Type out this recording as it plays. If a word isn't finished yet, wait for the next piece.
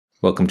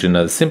Welcome to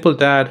another Simple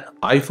Dad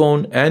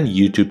iPhone and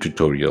YouTube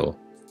tutorial.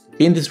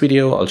 In this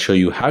video, I'll show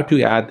you how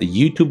to add the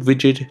YouTube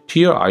widget to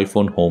your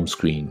iPhone home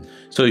screen.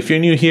 So if you're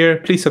new here,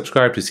 please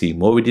subscribe to see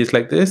more videos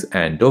like this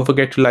and don't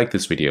forget to like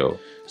this video.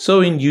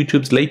 So in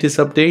YouTube's latest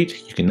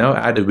update, you can now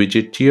add a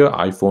widget to your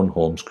iPhone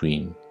home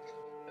screen.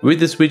 With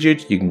this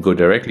widget, you can go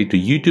directly to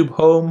YouTube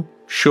Home,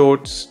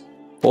 Shorts,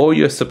 or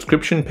your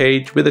subscription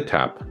page with a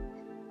tap.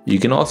 You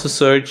can also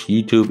search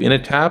YouTube in a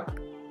tap,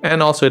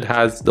 and also it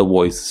has the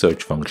voice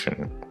search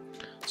function.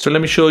 So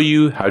let me show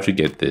you how to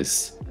get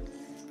this.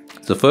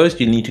 So first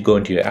you need to go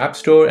into your App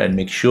Store and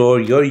make sure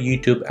your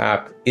YouTube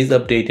app is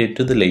updated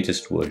to the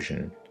latest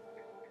version.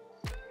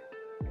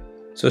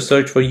 So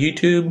search for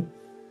YouTube,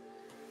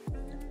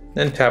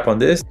 then tap on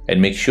this and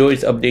make sure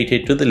it's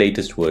updated to the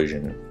latest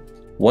version.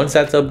 Once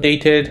that's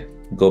updated,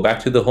 go back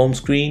to the home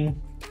screen.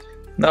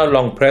 Now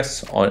long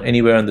press on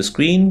anywhere on the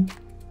screen,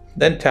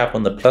 then tap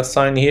on the plus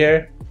sign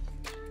here.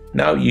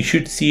 Now you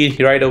should see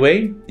it right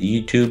away,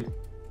 the YouTube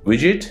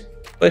widget.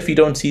 But if you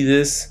don't see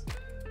this,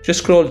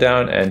 just scroll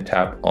down and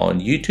tap on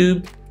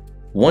YouTube.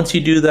 Once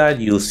you do that,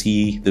 you'll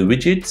see the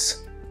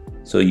widgets.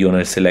 So you want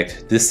to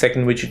select this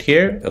second widget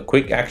here, a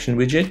quick action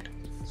widget.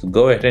 So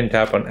go ahead and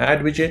tap on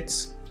add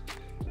widgets.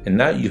 And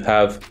now you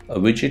have a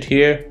widget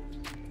here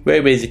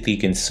where basically you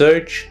can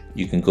search,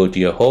 you can go to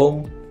your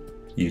home,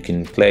 you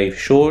can play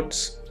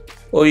shorts,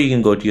 or you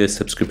can go to your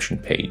subscription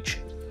page.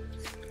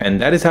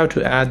 And that is how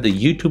to add the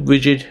YouTube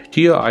widget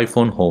to your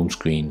iPhone home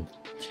screen.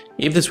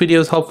 If this video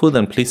is helpful,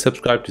 then please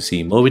subscribe to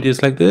see more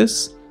videos like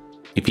this.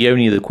 If you have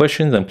any other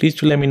questions, then please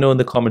do let me know in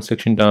the comment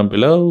section down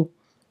below.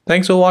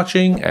 Thanks for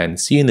watching and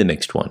see you in the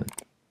next one.